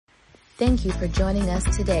Thank you for joining us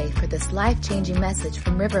today for this life-changing message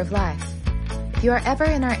from River of Life. If you are ever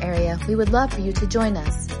in our area, we would love for you to join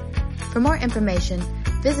us. For more information,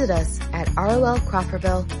 visit us at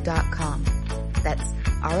rolcropperville.com. That's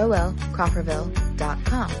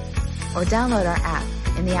rolcropperville.com. Or download our app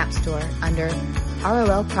in the App Store under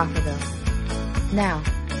ROL Cropperville. Now,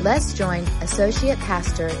 let's join Associate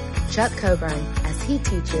Pastor Chuck Coburn as he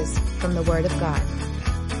teaches from the Word of God.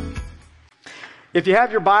 If you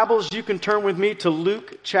have your Bibles, you can turn with me to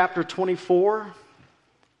Luke chapter 24.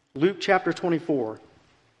 Luke chapter 24.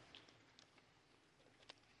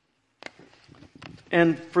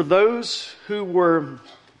 And for those who were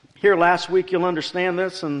here last week, you'll understand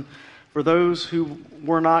this. And for those who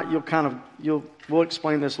were not, we'll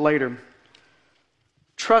explain this later.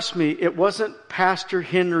 Trust me, it wasn't Pastor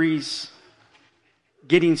Henry's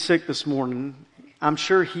getting sick this morning. I'm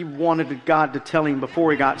sure he wanted God to tell him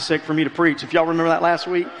before he got sick for me to preach. If y'all remember that last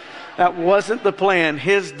week, that wasn't the plan.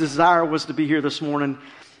 His desire was to be here this morning.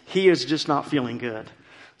 He is just not feeling good.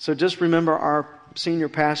 So just remember our senior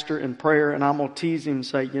pastor in prayer, and I'm going to tease him and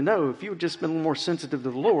say, if you had just been a little more sensitive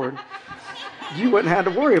to the Lord, you wouldn't have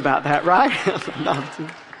to worry about that, right?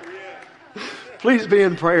 Please be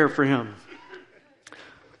in prayer for him.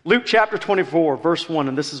 Luke chapter 24, verse 1,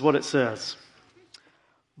 and this is what it says.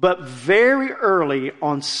 But very early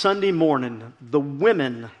on Sunday morning, the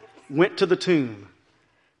women went to the tomb,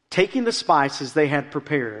 taking the spices they had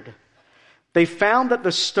prepared. They found that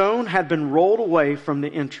the stone had been rolled away from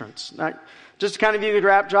the entrance. Now, just to kind of give you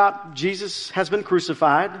a drop, Jesus has been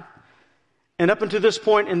crucified. And up until this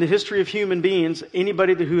point in the history of human beings,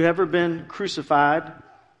 anybody who had ever been crucified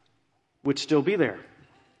would still be there.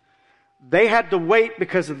 They had to wait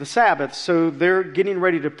because of the Sabbath, so they're getting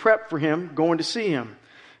ready to prep for him, going to see him.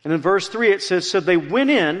 And in verse 3 it says, so they went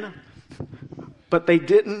in, but they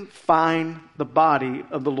didn't find the body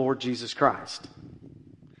of the Lord Jesus Christ.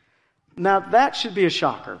 Now that should be a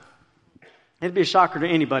shocker. It'd be a shocker to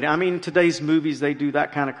anybody. I mean, in today's movies, they do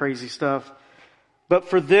that kind of crazy stuff. But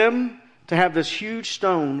for them to have this huge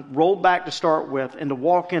stone rolled back to start with and to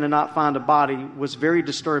walk in and not find a body was very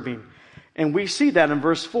disturbing. And we see that in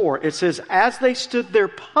verse 4. It says, as they stood there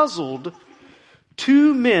puzzled,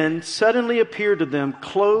 two men suddenly appeared to them,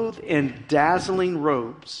 clothed in dazzling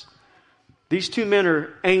robes. These two men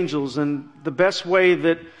are angels, and the best way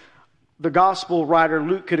that the gospel writer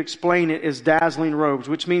Luke could explain it is dazzling robes,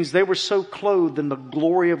 which means they were so clothed in the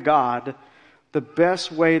glory of God. The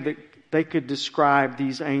best way that they could describe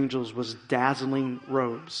these angels was dazzling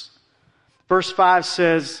robes. Verse 5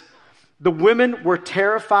 says, the women were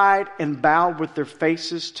terrified and bowed with their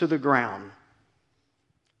faces to the ground.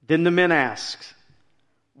 Then the men asked,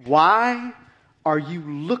 why are you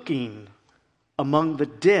looking among the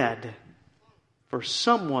dead for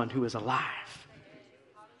someone who is alive?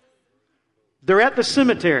 They're at the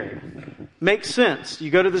cemetery. Makes sense. You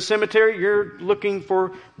go to the cemetery, you're looking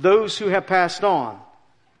for those who have passed on.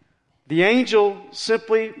 The angel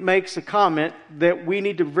simply makes a comment that we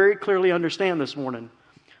need to very clearly understand this morning.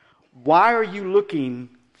 Why are you looking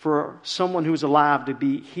for someone who's alive to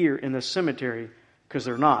be here in the cemetery? Because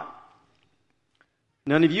they're not.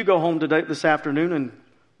 None of you go home this afternoon and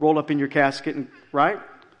roll up in your casket, right?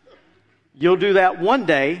 You'll do that one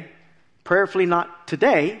day, prayerfully not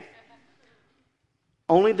today.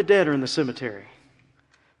 Only the dead are in the cemetery.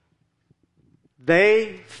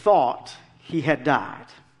 They thought he had died,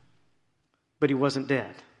 but he wasn't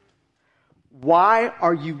dead. Why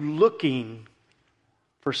are you looking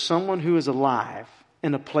for someone who is alive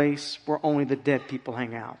in a place where only the dead people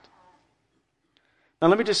hang out? Now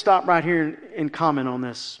let me just stop right here and comment on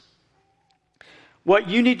this. What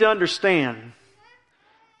you need to understand,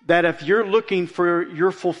 that if you're looking for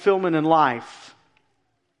your fulfillment in life,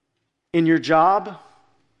 in your job,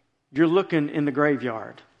 you're looking in the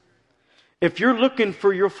graveyard. If you're looking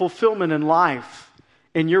for your fulfillment in life,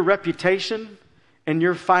 in your reputation, in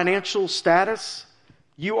your financial status,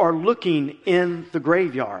 you are looking in the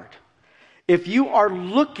graveyard. If you are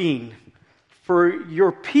looking for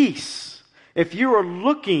your peace, if you are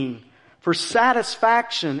looking for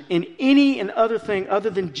satisfaction in any and other thing other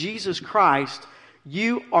than Jesus Christ,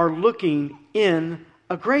 you are looking in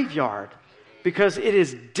a graveyard because it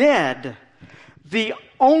is dead. The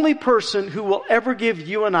only person who will ever give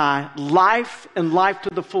you and I life and life to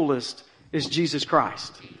the fullest is Jesus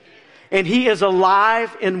Christ. And He is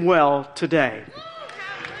alive and well today.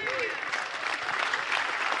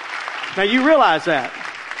 Now you realize that.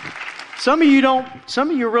 Some of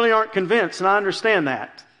you really aren't convinced, and I understand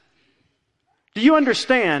that. Do you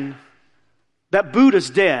understand that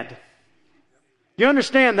Buddha's dead? You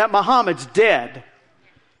understand that Muhammad's dead?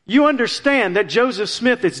 You understand that Joseph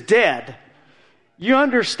Smith is dead. You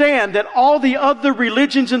understand that all the other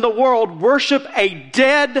religions in the world worship a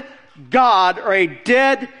dead God or a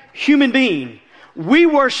dead human being. We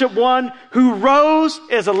worship one who rose,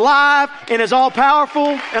 is alive, and is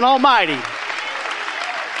all-powerful and almighty.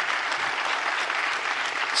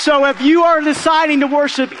 So if you are deciding to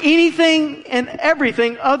worship anything and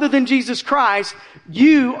everything other than Jesus Christ,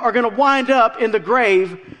 you are going to wind up in the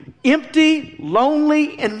grave empty,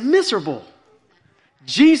 lonely, and miserable.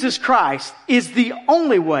 Jesus Christ is the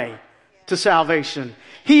only way to salvation.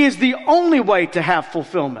 He is the only way to have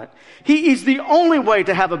fulfillment. He is the only way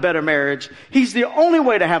to have a better marriage. He's the only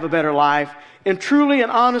way to have a better life. And truly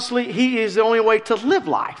and honestly, He is the only way to live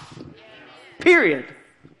life. Period.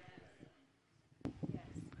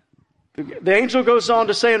 The angel goes on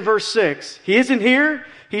to say in verse 6, He isn't here.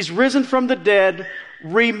 He's risen from the dead.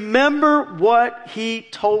 Remember what He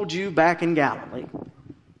told you back in Galilee.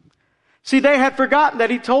 See, they had forgotten that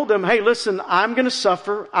He told them, hey, listen, I'm going to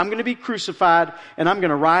suffer, I'm going to be crucified, and I'm going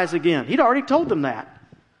to rise again. He'd already told them that.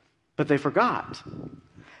 But they forgot.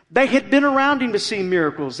 They had been around Him to see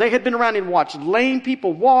miracles. They had been around Him to watch lame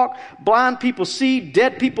people walk, blind people see,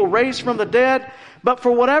 dead people raised from the dead. But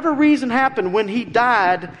for whatever reason happened, when He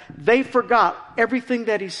died, they forgot everything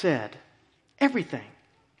that He said. Everything.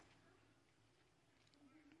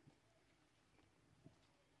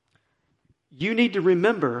 You need to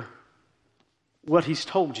remember what He's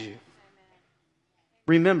told you.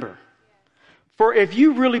 Remember. For if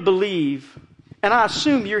you really believe, and I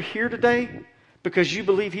assume you're here today because you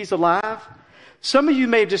believe He's alive. Some of you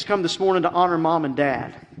may have just come this morning to honor Mom and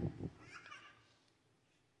Dad.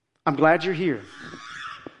 I'm glad you're here.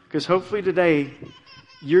 Because hopefully today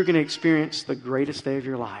you're going to experience the greatest day of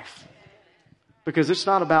your life. Because it's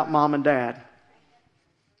not about Mom and Dad.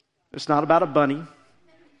 It's not about a bunny.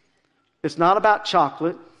 It's not about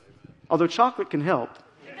chocolate. Although chocolate can help.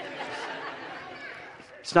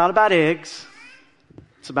 It's not about eggs.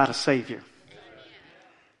 It's about a Savior.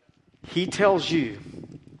 He tells you,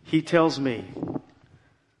 He tells me,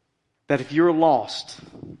 that if you're lost,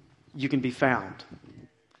 you can be found.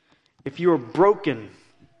 If you are broken,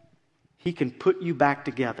 He can put you back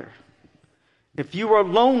together. If you are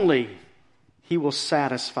lonely, He will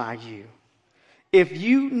satisfy you. If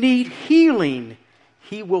you need healing,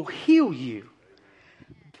 He will heal you.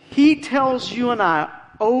 He tells you and I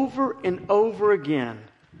over and over again,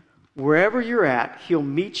 wherever you're at, He'll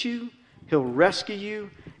meet you, He'll rescue you,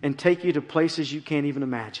 and take you to places you can't even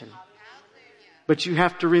imagine. But you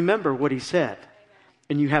have to remember what He said.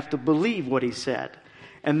 And you have to believe what He said.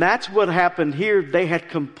 And that's what happened here. They had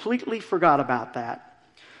completely forgot about that.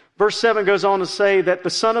 Verse 7 goes on to say that the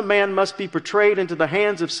Son of Man must be betrayed into the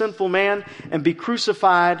hands of sinful man and be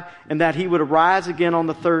crucified, and that He would arise again on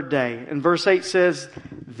the third day. And verse 8 says,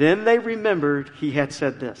 then they remembered He had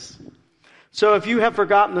said this. So if you have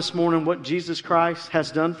forgotten this morning what Jesus Christ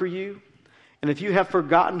has done for you, and if you have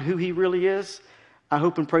forgotten who He really is, I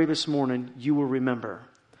hope and pray this morning you will remember.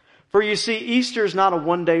 For you see, Easter is not a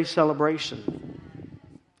one-day celebration.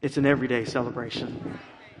 It's an everyday celebration.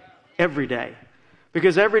 Every day.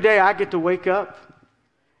 Because every day I get to wake up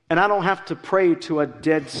and I don't have to pray to a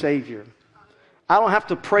dead Savior. I don't have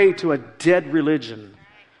to pray to a dead religion.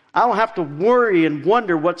 I don't have to worry and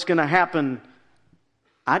wonder what's going to happen.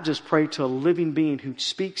 I just pray to a living being who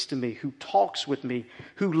speaks to me, who talks with me,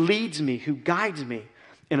 who leads me, who guides me.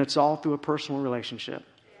 And it's all through a personal relationship.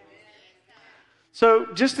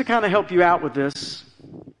 So just to kind of help you out with this,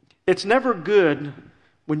 it's never good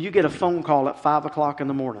when you get a phone call at 5 o'clock in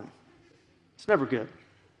the morning. It's never good.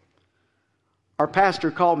 Our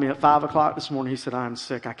pastor called me at 5 o'clock this morning. He said, I'm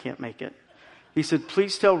sick. I can't make it. He said,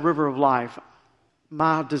 please tell River of Life,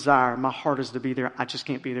 my desire, my heart is to be there. I just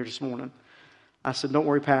can't be there this morning. I said, don't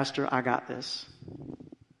worry, Pastor. I got this.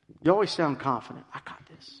 You always sound confident. I got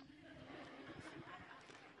this.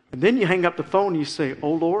 And then you hang up the phone and you say,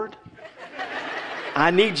 oh, Lord,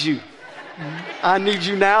 I need you. I need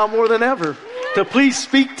you now more than ever to please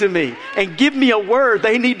speak to me and give me a word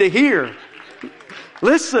they need to hear.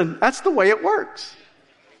 Listen, that's the way it works.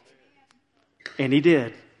 And He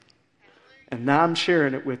did. And now I'm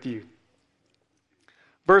sharing it with you.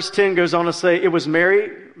 Verse 10 goes on to say, it was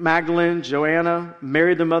Mary Magdalene, Joanna,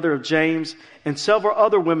 Mary the mother of James, and several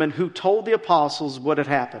other women who told the apostles what had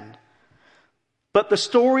happened. But the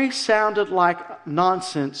story sounded like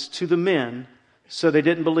nonsense to the men, so they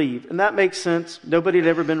didn't believe. And that makes sense. Nobody had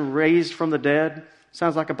ever been raised from the dead.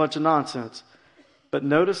 Sounds like a bunch of nonsense. But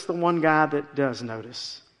notice the one guy that does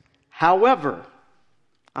notice. However,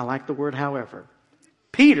 I like the word however,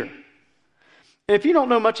 Peter If you don't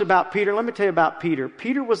know much about Peter, let me tell you about Peter.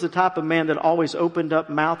 Peter was the type of man that always opened up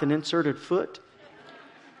mouth and inserted foot.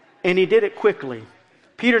 And he did it quickly.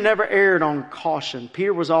 Peter never erred on caution.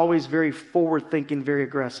 Peter was always very forward-thinking, very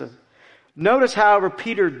aggressive. Notice, however,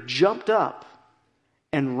 Peter jumped up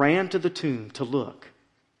and ran to the tomb to look.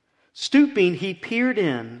 Stooping, he peered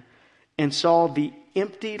in and saw the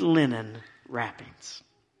empty linen wrappings.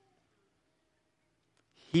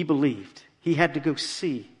 He believed. He had to go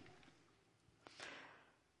see.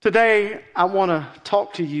 Today, I want to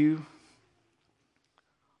talk to you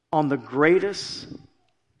on the greatest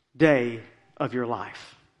day of your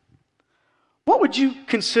life. What would you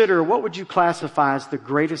consider, what would you classify as the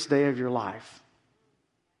greatest day of your life?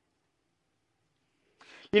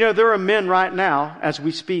 You know, there are men right now, as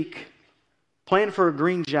we speak, playing for a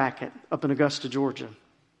green jacket up in Augusta, Georgia.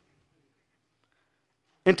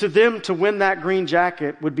 And to them, to win that green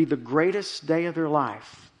jacket would be the greatest day of their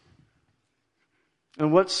life.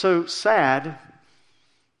 And what's so sad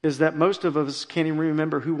is that most of us can't even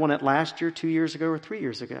remember who won it last year, 2 years ago, or 3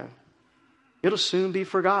 years ago. It'll soon be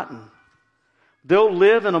forgotten. They'll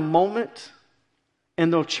live in a moment,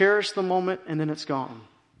 and they'll cherish the moment, and then it's gone.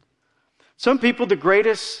 Some people, the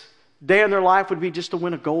greatest day in their life would be just to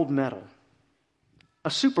win a gold medal, a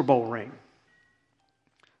Super Bowl ring.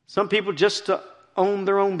 Some people just to own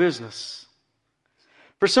their own business.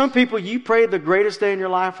 For some people, you pray the greatest day in your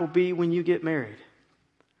life will be when you get married.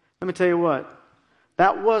 Let me tell you what,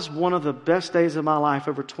 that was one of the best days of my life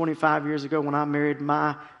over 25 years ago when I married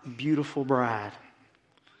my beautiful bride.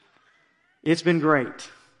 It's been great,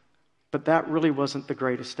 but that really wasn't the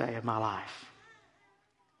greatest day of my life.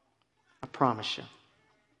 I promise you.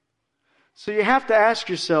 So you have to ask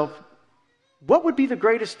yourself, what would be the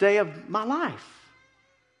greatest day of my life?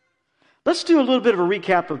 Let's do a little bit of a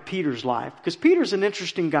recap of Peter's life, because Peter's an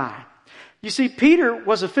interesting guy. You see, Peter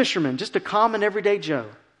was a fisherman, just a common everyday Joe.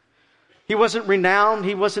 He wasn't renowned,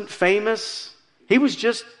 he wasn't famous, he was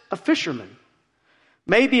just a fisherman.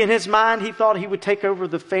 Maybe in his mind he thought he would take over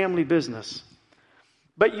the family business.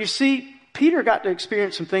 But you see, Peter got to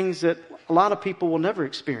experience some things that a lot of people will never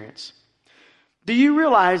experience. Do you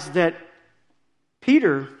realize that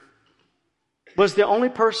Peter was the only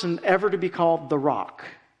person ever to be called the Rock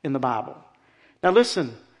in the Bible? Now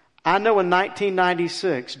listen, I know in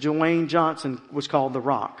 1996, Dwayne Johnson was called the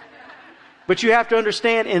Rock. But you have to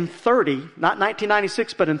understand, in 30, not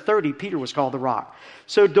 1996, but in 30, Peter was called the Rock.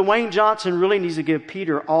 So Dwayne Johnson really needs to give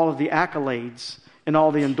Peter all of the accolades and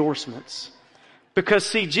all the endorsements. Because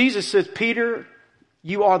see, Jesus said, Peter,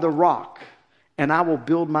 you are the rock, and I will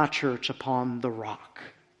build my church upon the rock.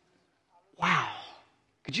 Wow.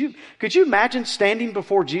 Could you imagine standing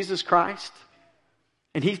before Jesus Christ?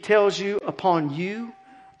 And he tells you, upon you,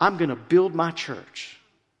 I'm going to build my church.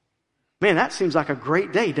 Man, that seems like a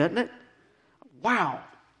great day, doesn't it? Wow.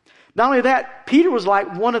 Not only that, Peter was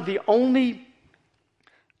like he's only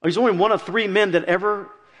one of 3 men that ever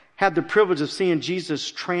had the privilege of seeing Jesus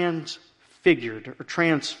transfigured or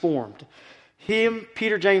transformed. Him,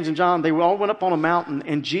 Peter, James, and John, they all went up on a mountain,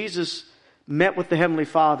 and Jesus met with the Heavenly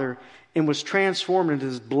Father and was transformed into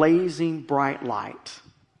this blazing bright light.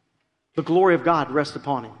 The glory of God rested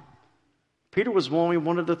upon him. Peter was only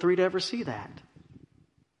one of the 3 to ever see that.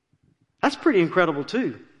 That's pretty incredible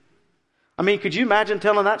too. I mean, could you imagine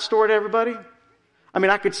telling that story to everybody? I mean,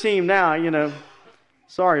 I could see him now, you know.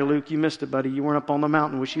 Sorry, Luke, you missed it, buddy. You weren't up on the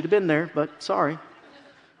mountain. Wish you'd have been there, but sorry.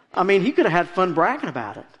 I mean, he could have had fun bragging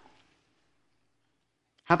about it.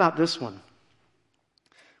 How about this one?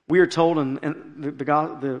 We are told in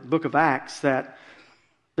the book of Acts that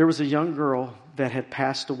there was a young girl that had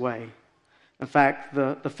passed away. In fact,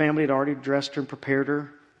 the family had already dressed her and prepared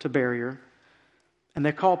her to bury her. And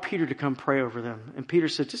they called Peter to come pray over them. And Peter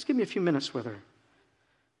said, just give me a few minutes with her.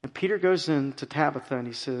 And Peter goes in to Tabitha and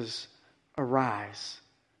he says, arise.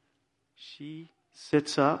 She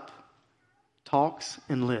sits up, talks,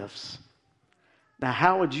 and lives. Now,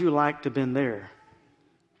 how would you like to have been there?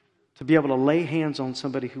 To be able to lay hands on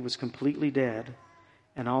somebody who was completely dead,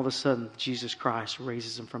 and all of a sudden, Jesus Christ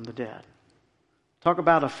raises him from the dead. Talk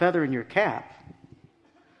about a feather in your cap.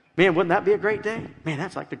 Man, wouldn't that be a great day? Man,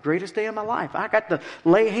 that's like the greatest day of my life. I got to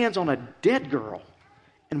lay hands on a dead girl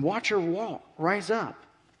and watch her rise up.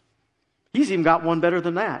 He's even got one better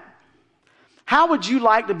than that. How would you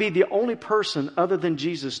like to be the only person other than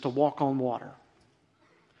Jesus to walk on water?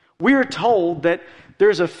 We are told that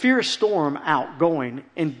there's a fierce storm out going,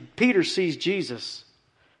 and Peter sees Jesus.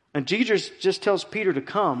 And Jesus just tells Peter to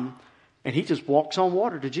come, and he just walks on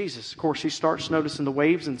water to Jesus. Of course, he starts noticing the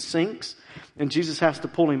waves and sinks, and Jesus has to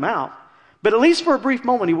pull him out. But at least for a brief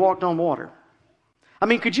moment, he walked on water. I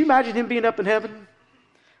mean, could you imagine him being up in heaven?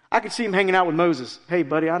 I could see him hanging out with Moses. Hey,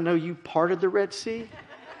 buddy, I know you parted the Red Sea,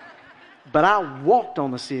 but I walked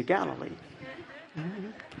on the Sea of Galilee.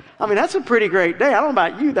 I mean, that's a pretty great day. I don't know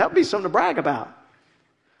about you. That would be something to brag about.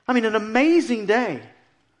 I mean, an amazing day.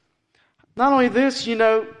 Not only this, you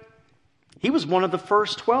know, he was one of the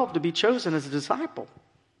first 12 to be chosen as a disciple.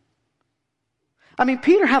 I mean,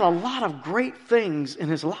 Peter had a lot of great things in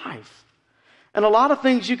his life. And a lot of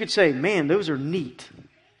things you could say, man, those are neat.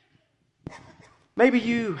 Maybe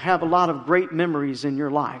you have a lot of great memories in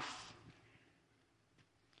your life.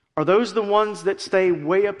 Are those the ones that stay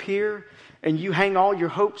way up here and you hang all your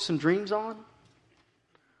hopes and dreams on?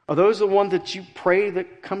 Are those the ones that you pray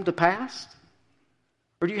that come to pass?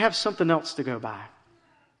 Or do you have something else to go by?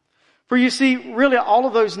 For you see, really all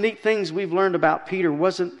of those neat things we've learned about Peter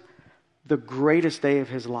wasn't the greatest day of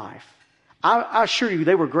his life. I assure you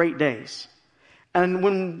they were great days. And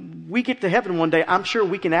when we get to heaven one day, I'm sure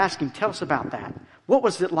we can ask him, tell us about that. What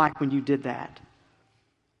was it like when you did that?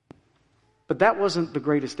 But that wasn't the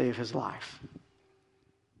greatest day of his life.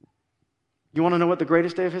 You want to know what the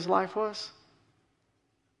greatest day of his life was?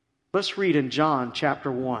 Let's read in John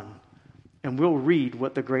chapter 1, and we'll read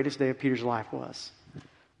what the greatest day of Peter's life was.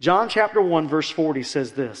 John chapter 1, verse 40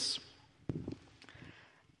 says this.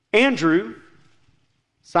 Andrew,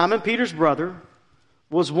 Simon Peter's brother,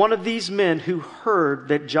 was one of these men who heard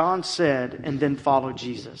that John said and then followed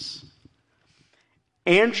Jesus.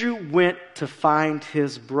 Andrew went to find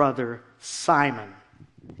his brother Simon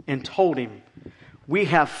and told him, we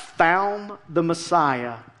have found the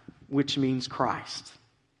Messiah, which means Christ.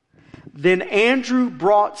 Then Andrew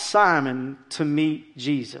brought Simon to meet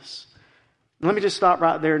Jesus. Let me just stop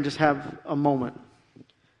right there and just have a moment.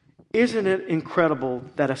 Isn't it incredible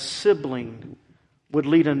that a sibling would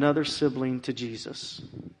lead another sibling to Jesus?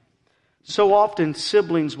 So often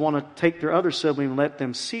siblings want to take their other sibling and let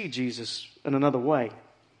them see Jesus in another way.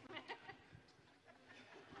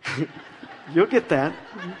 You'll get that.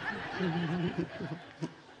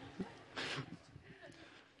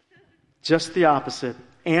 Just the opposite.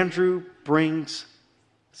 Andrew brings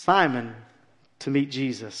Simon to meet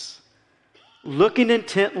Jesus. Looking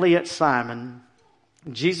intently at Simon,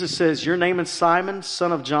 Jesus says, your name is Simon,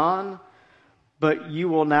 son of John, but you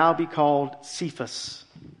will now be called Cephas,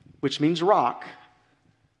 which means rock,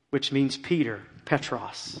 which means Peter,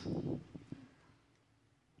 Petros.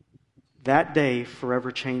 That day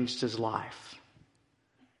forever changed his life,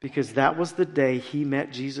 because that was the day he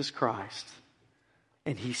met Jesus Christ,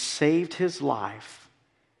 and he saved his life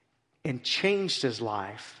and changed his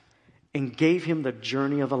life and gave him the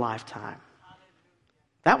journey of a lifetime.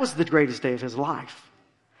 That was the greatest day of his life.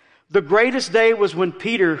 The greatest day was when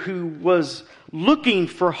Peter, who was looking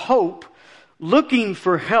for hope, looking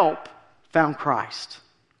for help, found Christ.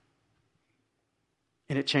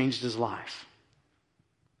 And it changed his life.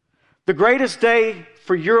 The greatest day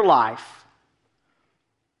for your life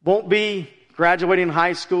won't be graduating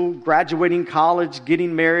high school, graduating college,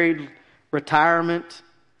 getting married, retirement.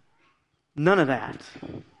 None of that.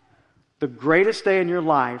 The greatest day in your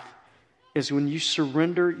life is when you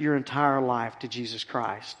surrender your entire life to Jesus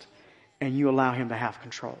Christ and you allow him to have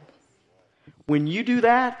control. When you do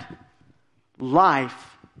that,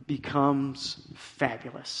 life becomes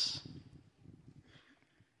fabulous.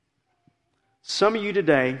 Some of you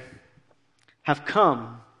today have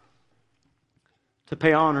come to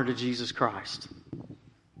pay honor to Jesus Christ.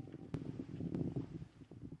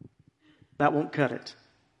 That won't cut it.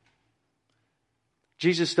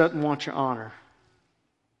 Jesus doesn't want your honor.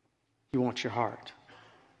 He wants your heart.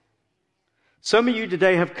 Some of you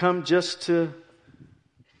today have come just to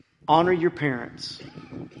honor your parents,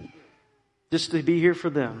 just to be here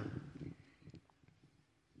for them.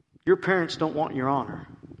 Your parents don't want your honor.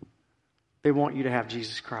 They want you to have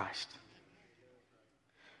Jesus Christ.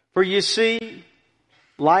 For you see,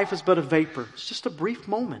 life is but a vapor. It's just a brief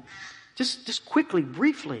moment. Just quickly,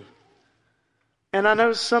 briefly. And I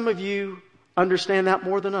know some of you understand that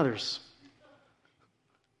more than others.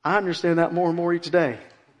 I understand that more and more each day.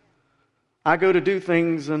 I go to do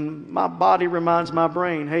things and my body reminds my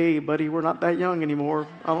brain, hey, buddy, we're not that young anymore.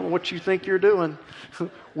 I don't know what you think you're doing.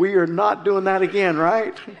 We are not doing that again,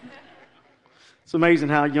 right? It's amazing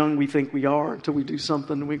how young we think we are until we do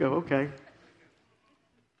something and we go, okay.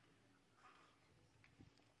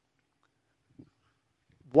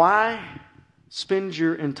 Why spend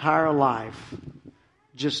your entire life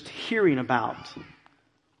just hearing about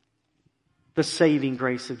the saving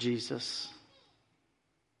grace of Jesus?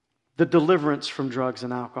 The deliverance from drugs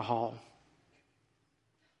and alcohol.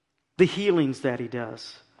 The healings that he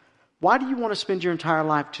does. Why do you want to spend your entire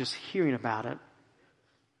life just hearing about it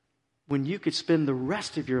when you could spend the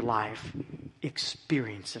rest of your life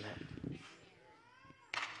experiencing it?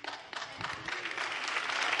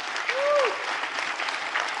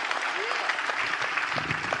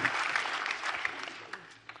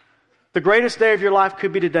 The greatest day of your life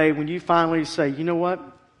could be today when you finally say, you know what?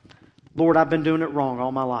 Lord, I've been doing it wrong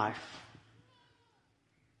all my life.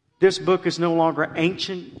 This book is no longer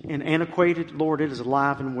ancient and antiquated. Lord, it is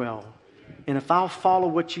alive and well. And if I'll follow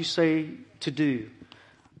what you say to do,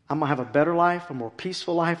 I'm going to have a better life, a more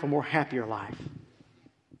peaceful life, a more happier life.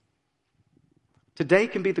 Today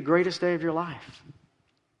can be the greatest day of your life.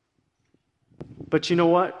 But you know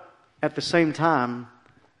what? At the same time,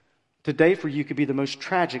 today for you could be the most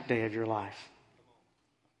tragic day of your life.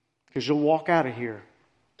 Because you'll walk out of here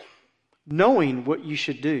knowing what you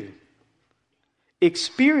should do,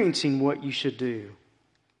 experiencing what you should do,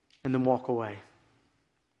 and then walk away.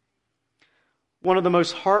 One of the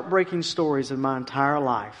most heartbreaking stories in my entire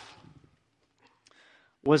life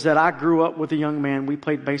was that I grew up with a young man. We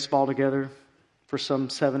played baseball together for some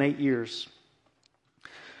 7-8 years.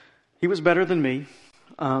 He was better than me,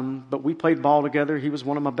 but we played ball together. He was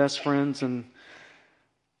one of my best friends, and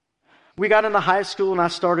we got into high school, and I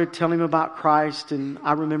started telling him about Christ, and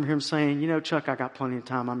I remember him saying, you know, Chuck, I got plenty of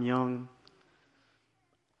time. I'm young.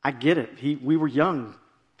 I get it. We were young,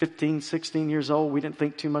 15, 16 years old. We didn't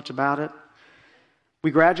think too much about it. We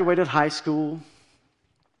graduated high school,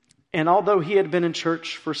 and although he had been in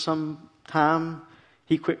church for some time,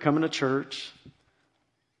 he quit coming to church.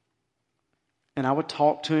 And I would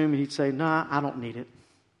talk to him, and he'd say, nah, I don't need it.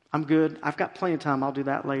 I'm good. I've got plenty of time. I'll do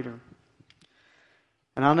that later.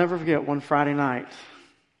 And I'll never forget one Friday night,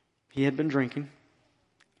 he had been drinking.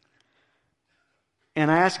 And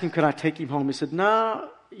I asked him, could I take him home? He said, no,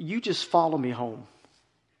 you just follow me home.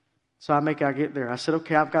 So I get there. I said,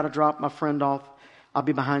 okay, I've got to drop my friend off. I'll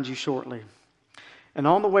be behind you shortly. And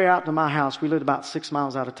on the way out to my house, we lived about 6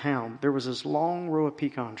 miles out of town. There was this long row of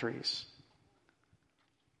pecan trees.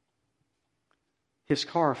 His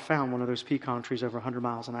car found one of those pecan trees over 100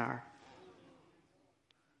 miles an hour.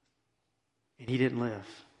 And he didn't live.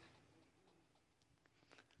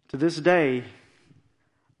 To this day,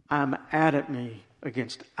 I'm at me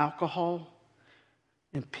against alcohol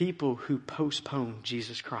and people who postpone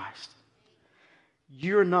Jesus Christ.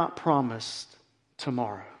 You're not promised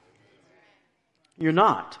tomorrow. You're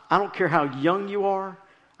not. I don't care how young you are.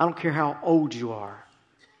 I don't care how old you are.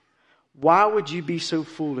 Why would you be so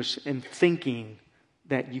foolish in thinking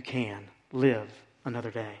that you can live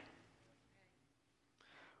another day?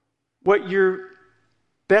 What your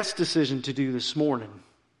best decision to do this morning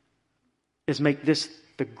is make this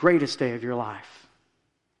the greatest day of your life.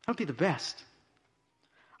 That would be the best.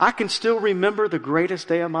 I can still remember the greatest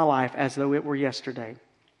day of my life as though it were yesterday.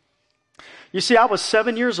 You see, I was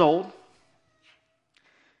 7 years old,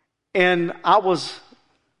 and I was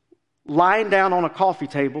lying down on a coffee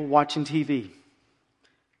table watching TV.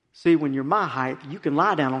 See, when you're my height, you can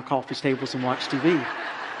lie down on coffee tables and watch TV.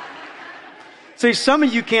 See, some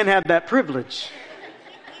of you can't have that privilege.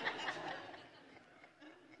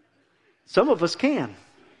 Some of us can.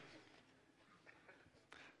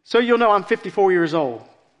 So you'll know I'm 54 years old.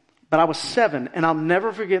 But I was 7, and I'll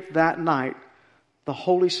never forget that night. The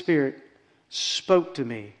Holy Spirit spoke to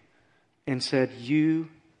me and said, you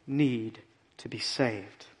need to be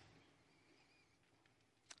saved.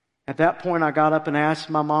 At that point, I got up and asked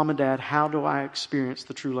my mom and dad, how do I experience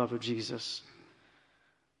the true love of Jesus?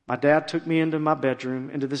 My dad took me into my bedroom,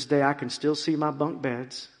 and to this day I can still see my bunk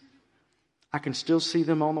beds. I can still see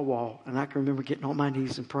them on the wall, and I can remember getting on my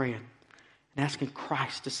knees and praying and asking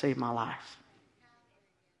Christ to save my life.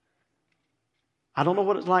 I don't know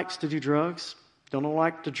what it likes to do drugs. Don't know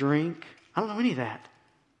like to drink. I don't know any of that.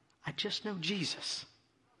 I just know Jesus.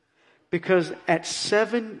 Because at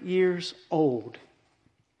 7 years old,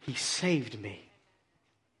 He saved me.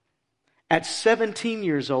 At 17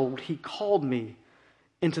 years old, He called me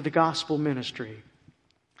into the gospel ministry.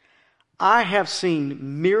 I have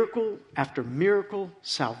seen miracle after miracle,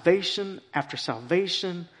 salvation after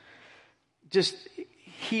salvation, just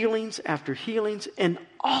healings after healings, and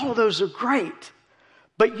all of those are great.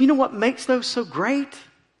 But you know what makes those so great?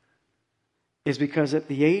 Is because at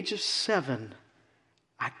the age of 7,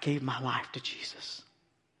 I gave my life to Jesus.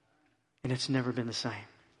 And it's never been the same.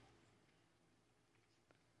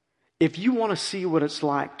 If you want to see what it's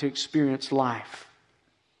like to experience life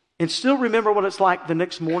and still remember what it's like the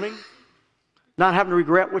next morning, not having to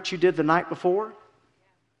regret what you did the night before,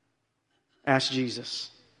 ask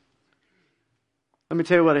Jesus. Let me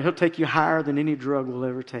tell you what, He'll take you higher than any drug will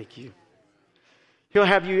ever take you. He'll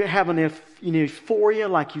have you have an euphoria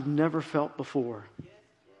like you've never felt before.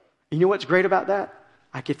 And you know what's great about that?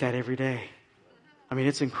 I get that every day. I mean,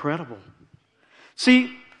 it's incredible.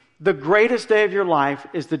 See, the greatest day of your life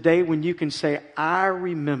is the day when you can say, I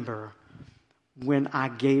remember when I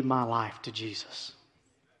gave my life to Jesus.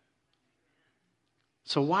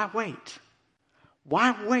 So why wait?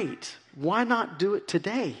 Why wait? Why not do it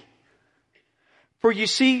today? For you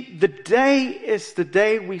see, the day is the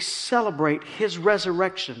day we celebrate His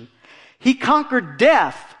resurrection. He conquered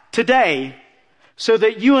death today so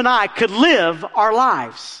that you and I could live our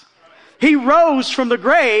lives. He rose from the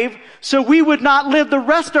grave so we would not live the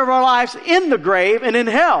rest of our lives in the grave and in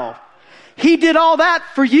hell. He did all that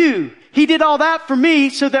for you. He did all that for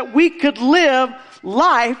me so that we could live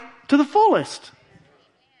life to the fullest.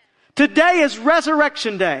 Today is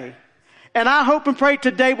Resurrection Day. And I hope and pray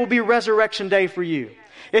today will be Resurrection Day for you.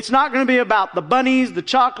 It's not going to be about the bunnies, the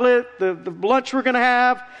chocolate, the lunch we're going to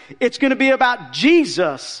have. It's going to be about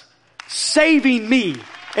Jesus saving me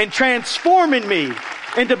and transforming me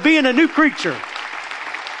into being a new creature.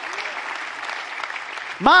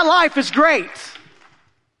 My life is great.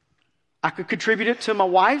 I could contribute it to my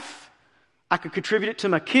wife. I could contribute it to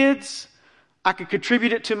my kids. I could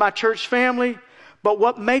contribute it to my church family. But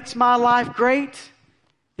what makes my life great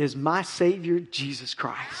is my Savior, Jesus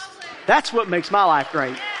Christ. That's what makes my life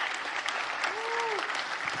great.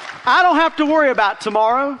 I don't have to worry about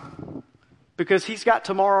tomorrow because He's got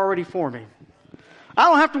tomorrow already for me. I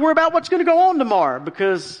don't have to worry about what's going to go on tomorrow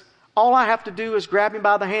because all I have to do is grab Him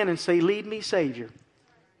by the hand and say, lead me, Savior.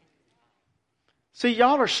 See,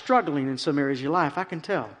 y'all are struggling in some areas of your life, I can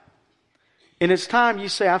tell. And it's time you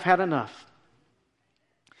say, I've had enough.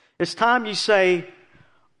 It's time you say,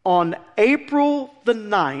 on April the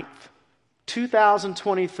 9th,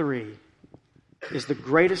 2023 is the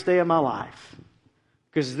greatest day of my life.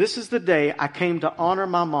 Because this is the day I came to honor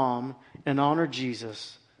my mom and honor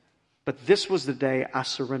Jesus. But this was the day I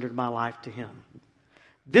surrendered my life to Him.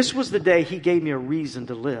 This was the day He gave me a reason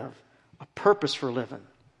to live, a purpose for living,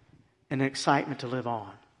 and an excitement to live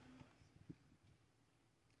on.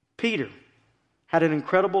 Peter had an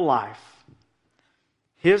incredible life.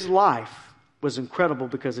 His life was incredible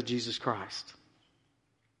because of Jesus Christ.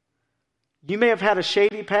 You may have had a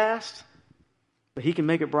shady past, but He can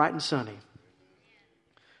make it bright and sunny.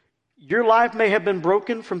 Your life may have been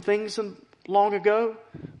broken from things long ago,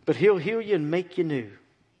 but He'll heal you and make you new.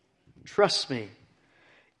 Trust me.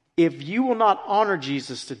 If you will not honor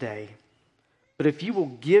Jesus today, but if you will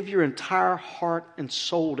give your entire heart and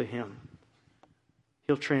soul to Him,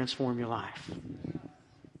 He'll transform your life.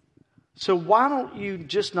 So why don't you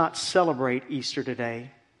just not celebrate Easter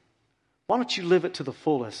today? Why don't you live it to the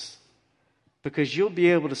fullest? Because you'll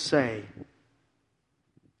be able to say,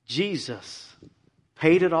 Jesus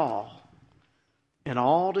paid it all, and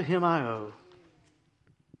all to Him I owe.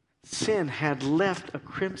 Sin had left a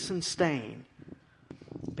crimson stain,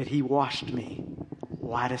 but He washed me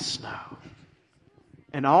white as snow.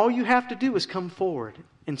 And all you have to do is come forward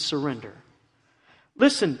and surrender.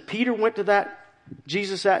 Listen, Peter went to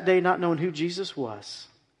Jesus that day not knowing who Jesus was.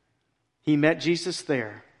 He met Jesus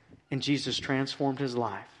there, and Jesus transformed his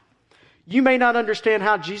life. You may not understand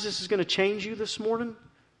how Jesus is going to change you this morning,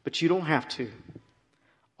 but you don't have to.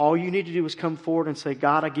 All you need to do is come forward and say,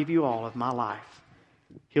 God, I give you all of my life.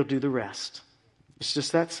 He'll do the rest. It's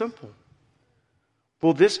just that simple.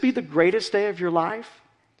 Will this be the greatest day of your life?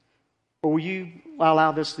 Or will you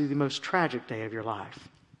allow this to be the most tragic day of your life?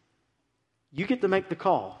 You get to make the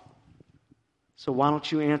call. So why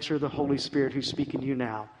don't you answer the Holy Spirit who's speaking to you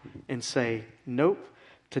now and say, nope,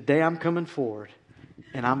 today I'm coming forward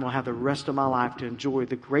and I'm going to have the rest of my life to enjoy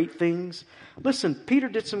the great things. Listen, Peter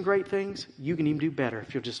did some great things. You can even do better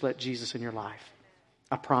if you'll just let Jesus in your life.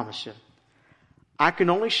 I promise you. I can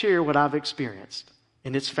only share what I've experienced,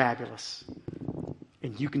 and it's fabulous.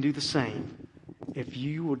 And you can do the same if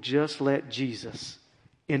you will just let Jesus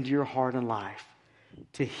into your heart and life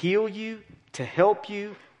to heal you, to help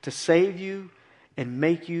you, to save you, and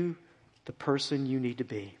make you the person you need to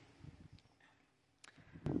be.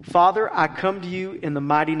 Father, I come to you in the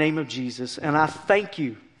mighty name of Jesus, and I thank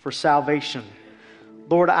you for salvation.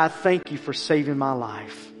 Lord, I thank you for saving my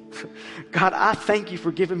life. God, I thank you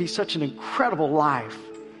for giving me such an incredible life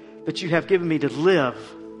that you have given me to live,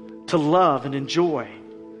 to love, and enjoy.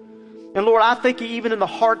 And Lord, I thank you even in the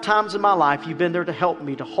hard times in my life, you've been there to help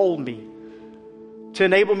me, to hold me, to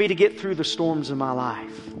enable me to get through the storms in my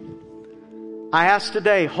life. I ask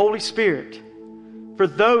today, Holy Spirit, for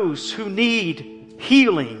those who need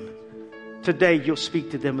healing, today you'll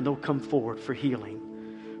speak to them and they'll come forward for healing.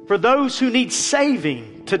 For those who need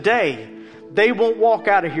saving, today they won't walk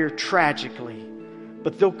out of here tragically,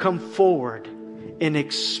 but they'll come forward and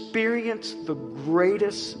experience the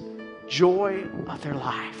greatest joy of their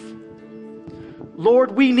life.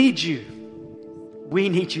 Lord, we need you. We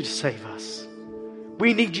need you to save us.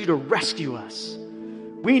 We need you to rescue us.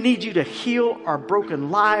 We need you to heal our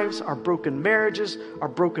broken lives, our broken marriages, our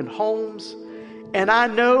broken homes. And I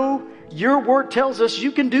know your word tells us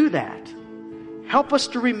you can do that. Help us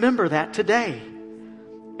to remember that today.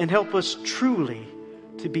 And help us truly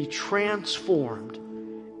to be transformed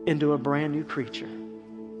into a brand new creature.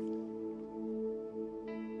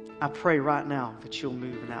 I pray right now that you'll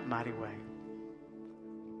move in that mighty way.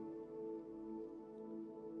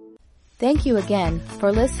 Thank you again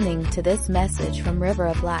for listening to this message from River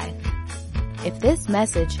of Life. If this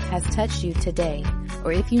message has touched you today,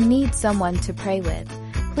 or if you need someone to pray with,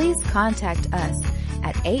 please contact us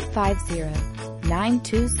at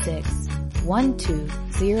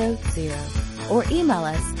 850-926-1200 or email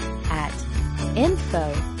us at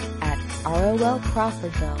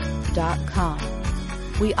info@rolcrawfordville.com.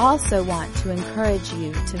 We also want to encourage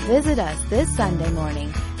you to visit us this Sunday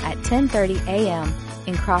morning at 10:30 a.m.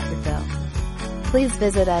 in Crawfordville. Please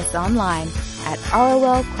visit us online at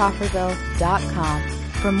rolcrawfordville.com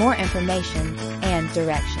for more information and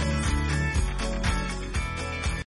directions.